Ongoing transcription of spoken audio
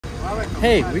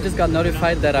Hey, we just got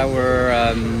notified that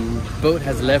our boat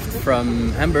has left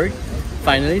from Hamburg,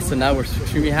 finally. So now we're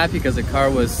extremely happy because the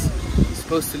car was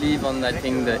supposed to leave on, I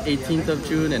think, the 18th of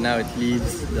June, and now it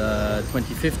leaves the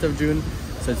 25th of June.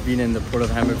 So it's been in the port of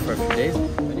Hamburg for a few days.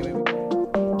 Anyway,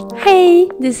 hey,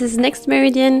 this is Next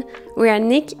Meridian. We are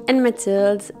Nick and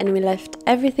Mathilde, and we left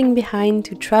everything behind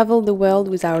to travel the world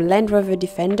with our Land Rover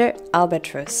Defender,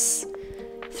 Albatross.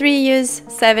 3 years,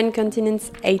 7 continents,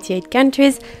 88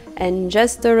 countries, and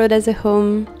just the road as a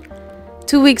home.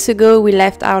 2 weeks ago, we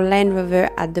left our Land Rover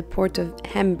at the port of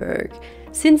Hamburg.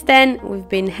 Since then, we've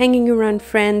been hanging around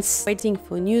France, waiting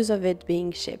for news of it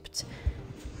being shipped.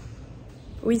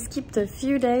 We skipped a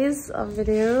few days of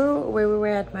video where we were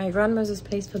at my grandmother's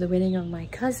place for the wedding of my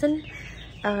cousin.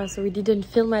 So we didn't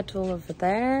film at all over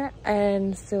there.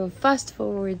 And so fast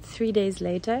forward 3 days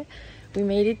later, we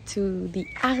made it to the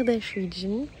Ardèche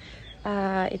region.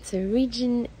 It's a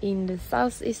region in the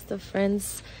southeast of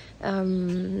France,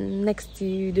 next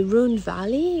to the Rhone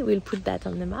Valley. We'll put that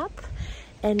on the map.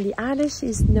 And the Ardèche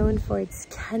is known for its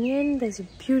canyon. There's a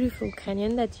beautiful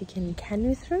canyon that you can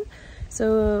canoe through.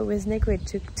 So with Nick, it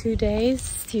took 2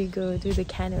 days to go do the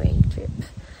canoeing trip.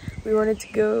 We wanted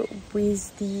to go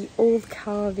with the old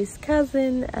car of his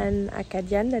cousin, an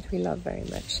Acadian that we love very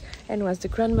much, and was the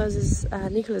grandmother's,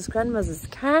 Nicolas' grandmother's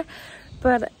car.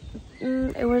 But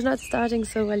it was not starting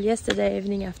so well yesterday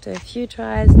evening. After a few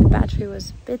tries, the battery was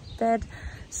a bit dead,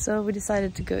 so we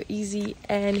decided to go easy,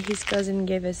 and his cousin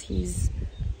gave us his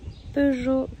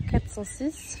Peugeot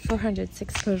 406,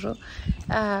 406 Peugeot,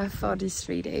 for these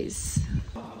 3 days.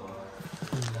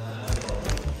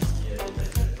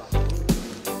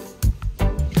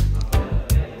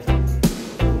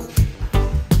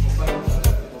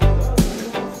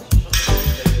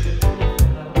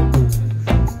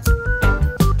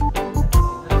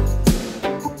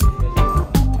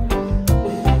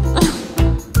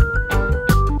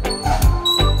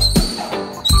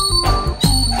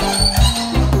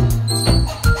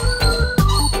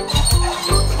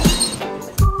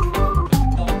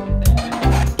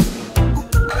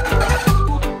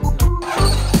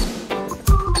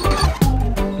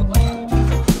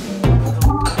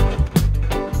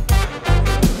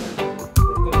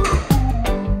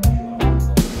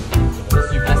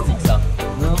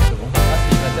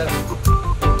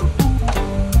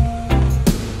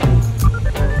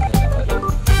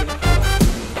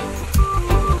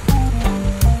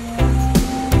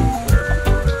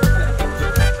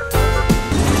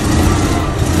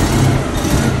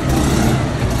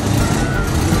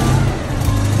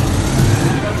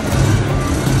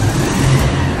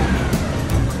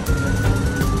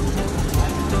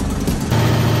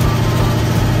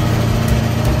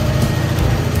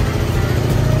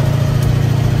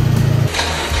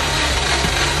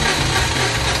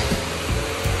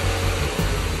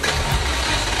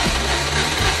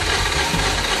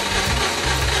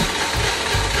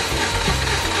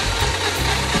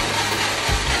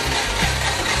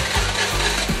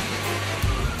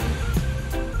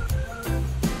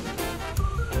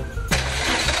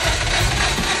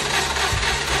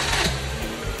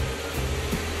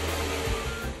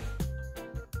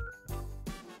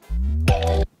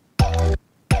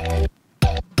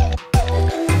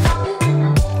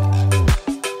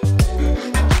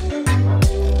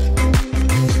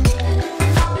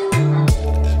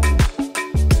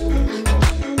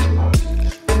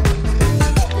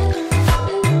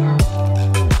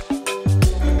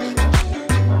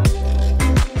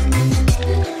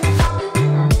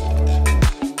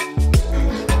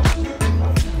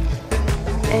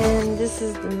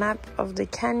 Of the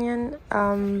canyon.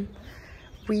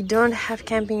 We don't have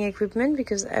camping equipment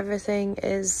because everything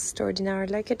is stored in our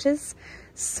luggages,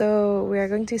 so we are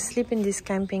going to sleep in this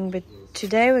camping. But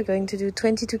today we're going to do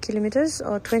 22 kilometers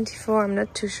or 24, I'm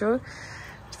not too sure.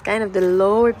 It's kind of the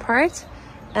lower part,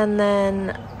 and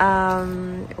then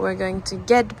we're going to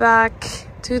get back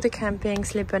to the camping,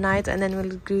 sleep a night, and then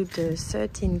we'll do the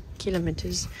 13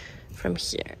 kilometers from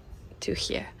here to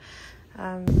here.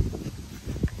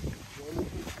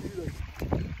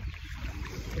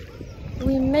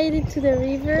 We made it to the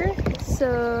river,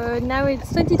 so now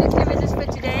it's 22 kilometers for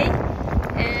today,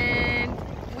 and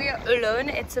we are alone.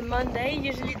 It's a Monday.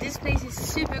 Usually this place is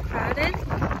super crowded,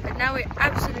 but now we're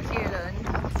absolutely alone.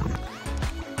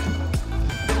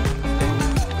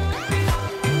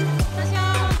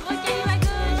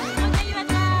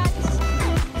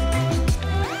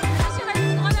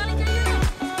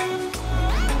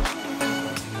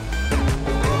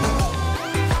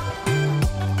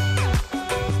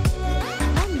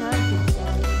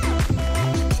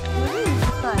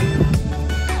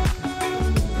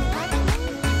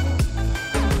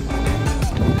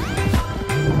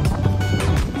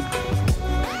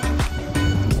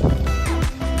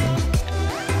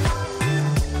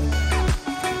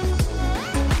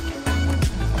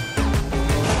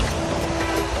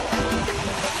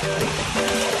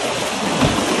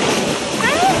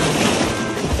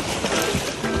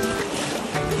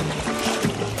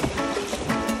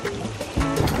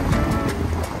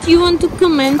 you want to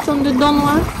comment on the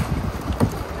Danois?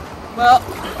 Well,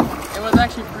 it was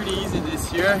actually pretty easy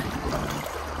this year.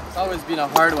 It's always been a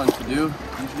hard one to do.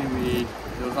 Usually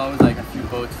there was always like a few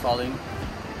boats falling.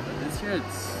 But this year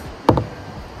it's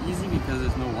easy because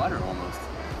there's no water almost.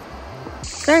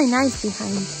 Very nice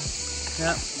behind.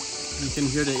 Yeah, you can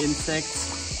hear the insects.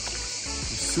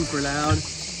 They're super loud.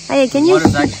 Hey, can the you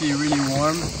water's actually really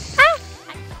warm.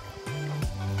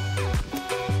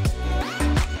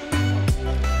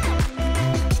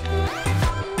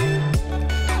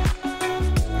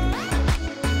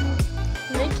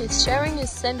 Nick is sharing his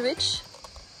sandwich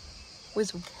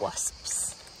with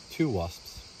wasps. 2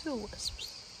 wasps. 2 wasps.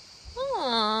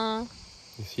 Aww.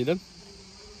 You see them?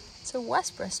 It's a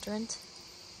wasp restaurant.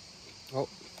 Oh.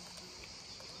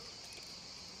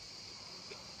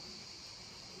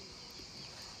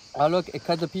 Oh look, it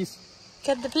cut the piece.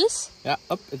 Cut the piece? Yeah,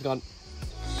 up, it's gone.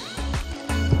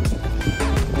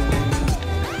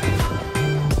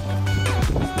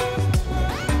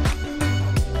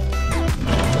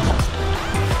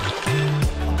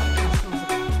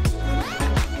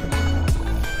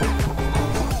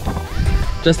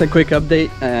 Just a quick update.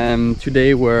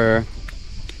 Today we're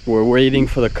waiting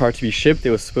for the car to be shipped.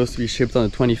 It was supposed to be shipped on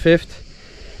the 25th.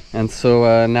 And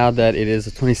so now that it is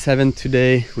the 27th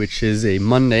today, which is a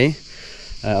Monday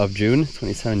of June,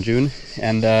 27 June.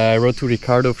 And I wrote to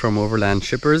Ricardo from Overland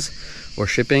Shippers or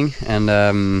Shipping, and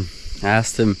I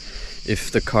asked him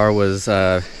if the car was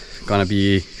gonna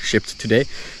be shipped today.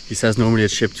 He says normally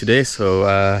it's shipped today,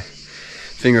 so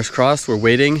fingers crossed, we're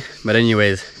waiting. But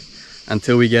anyways,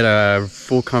 until we get a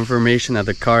full confirmation that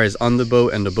the car is on the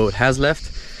boat and the boat has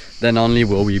left, then only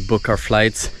will we book our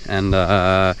flights and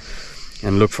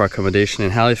look for accommodation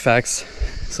in Halifax,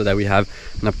 so that we have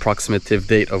an approximative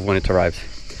date of when it arrives.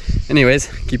 Anyways,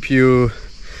 keep you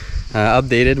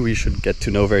updated. We should get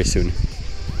to know very soon.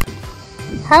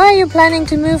 How are you planning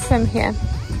to move from here?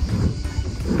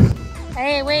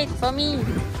 Hey, wait for me.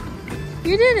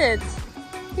 You did it.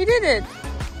 You did it.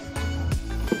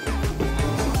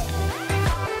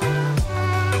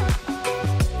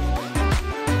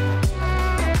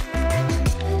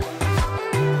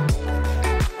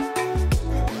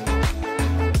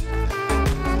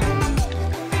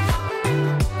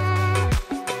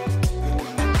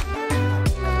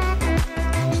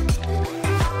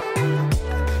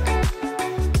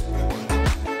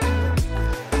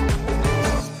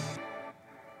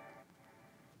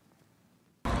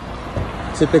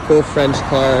 Typical French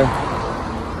car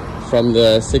from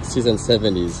the 60s and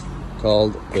 70s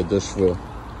called the Deux Chevaux.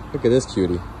 Look at this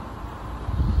cutie.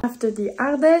 After the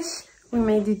Ardèche, we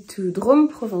made it to Drôme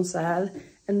Provençal,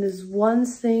 and there's one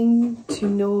thing to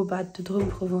know about the Drôme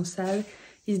Provençal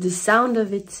is the sound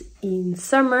of it in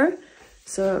summer.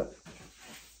 So,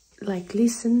 like,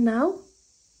 listen now.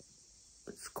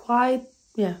 It's quite,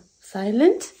 yeah,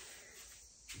 silent.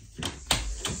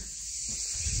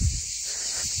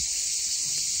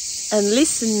 And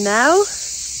listen now,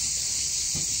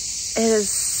 it is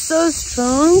so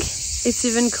strong, it's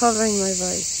even covering my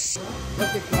voice.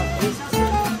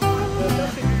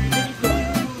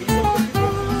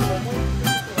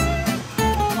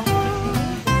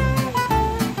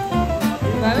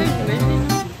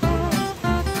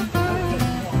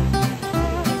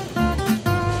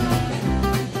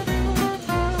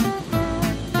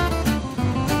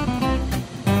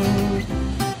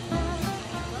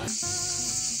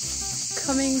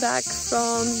 Coming back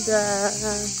from the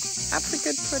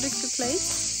apricot producer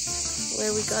place,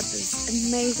 where we got these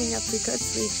amazing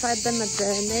apricots. We tried them at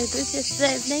the neighbors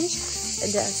yesterday evening,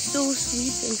 and they are so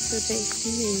sweet and so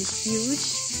tasty and huge.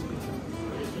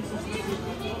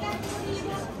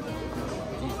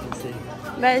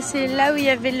 Bah, c'est là où il y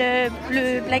avait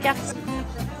le placard.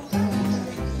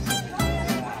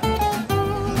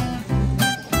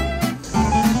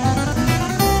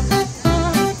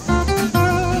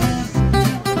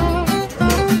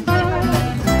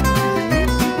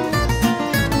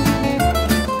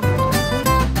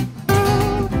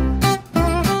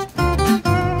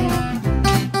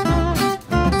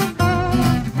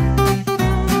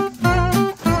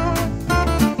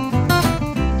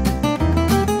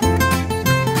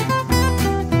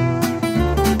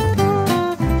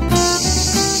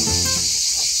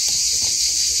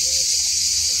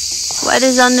 What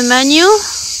is on the menu?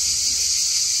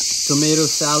 Tomato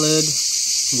salad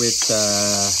with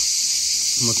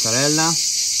mozzarella,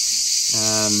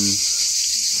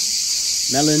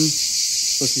 melon,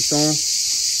 saucisson.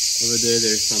 Over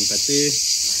there's some pâté,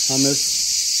 hummus,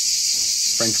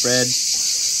 French bread,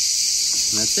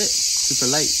 and that's it.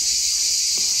 Super light.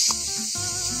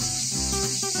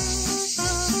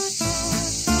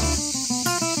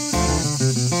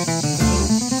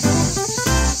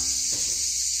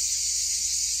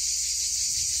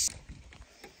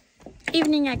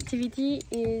 evening activity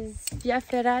is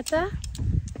viaferatta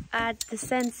at the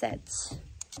sunset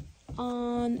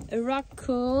on a rock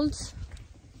called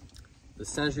the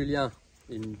Saint-Julien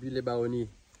in Bulle-les-Baronnies,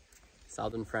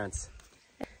 southern France.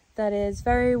 That is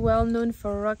very well known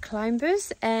for rock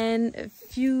climbers, and a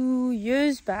few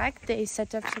years back they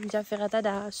set up some viaferatta that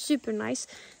are super nice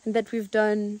and that we've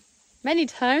done many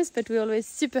times, but we're always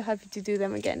super happy to do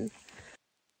them again.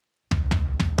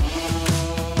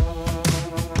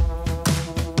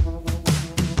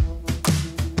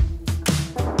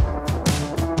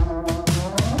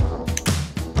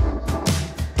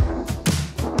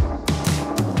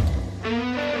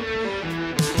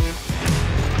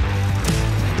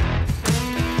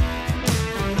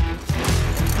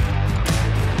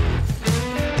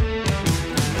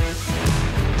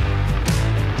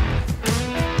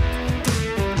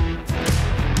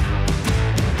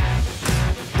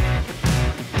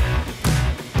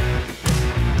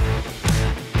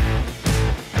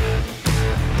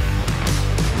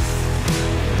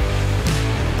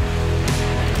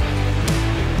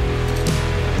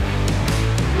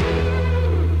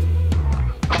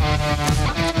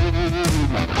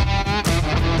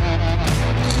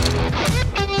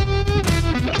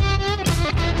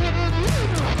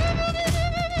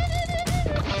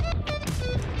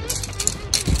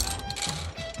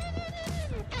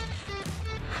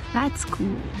 That's cool.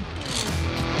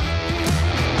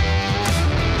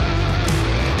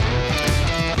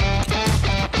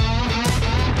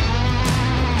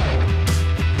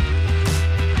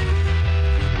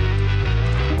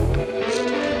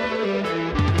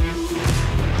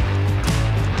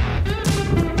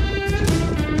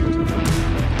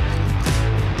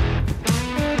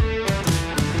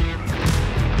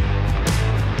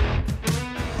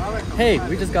 Hey,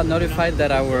 we just got notified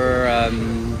that our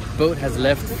boat has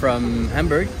left from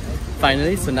Hamburg,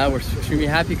 finally. So now we're extremely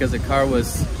happy because the car was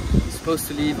supposed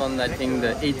to leave on, I think,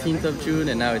 the 18th of June,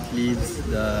 and now it leaves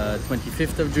the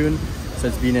 25th of June. So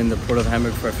it's been in the port of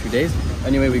Hamburg for a few days.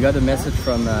 Anyway, we got a message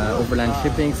from Overland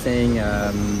Shipping saying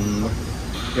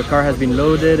your car has been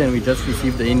loaded and we just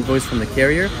received the invoice from the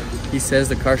carrier. He says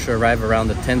the car should arrive around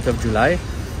the 10th of July.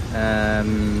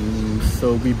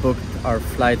 So we booked our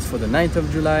flights for the 9th of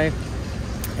July.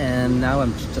 And now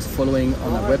I'm just following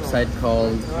on a website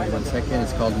called, wait 1 second,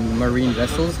 it's called Marine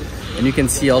Vessels, and you can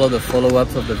see all of the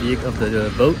follow-ups of the vehicle, of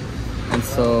the boat. And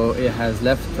so it has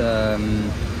left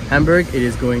Hamburg, it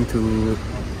is going to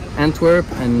Antwerp,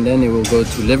 and then it will go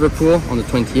to Liverpool on the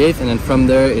 28th, and then from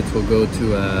there it will go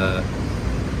to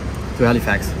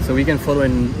Halifax. So we can follow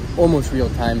in almost real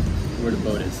time where the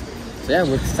boat is. So yeah,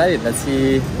 we're excited. Let's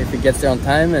see if it gets there on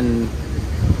time and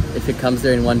if it comes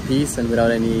there in one piece and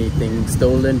without anything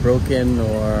stolen, broken,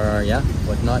 or yeah,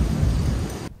 whatnot.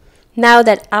 Now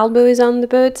that Albo is on the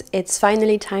boat, it's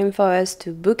finally time for us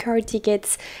to book our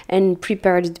tickets and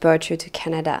prepare the departure to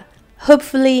Canada.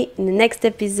 Hopefully in the next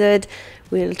episode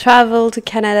we'll travel to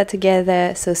Canada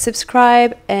together, so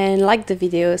subscribe and like the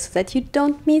video so that you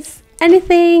don't miss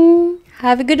anything.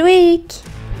 Have a good week!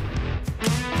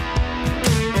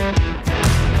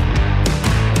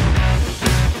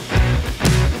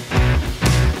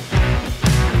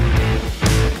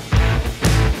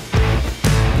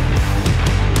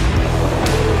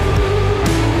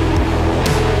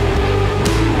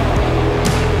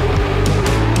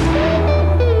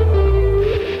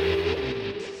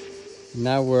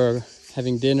 Now we're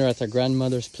having dinner at our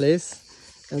grandmother's place,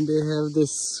 and they have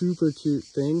this super cute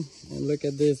thing, and look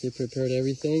at this, they prepared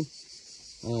everything.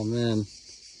 Oh man,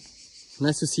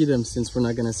 nice to see them since we're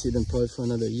not gonna see them probably for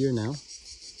another year now.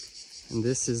 And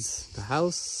this is the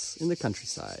house in the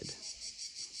countryside.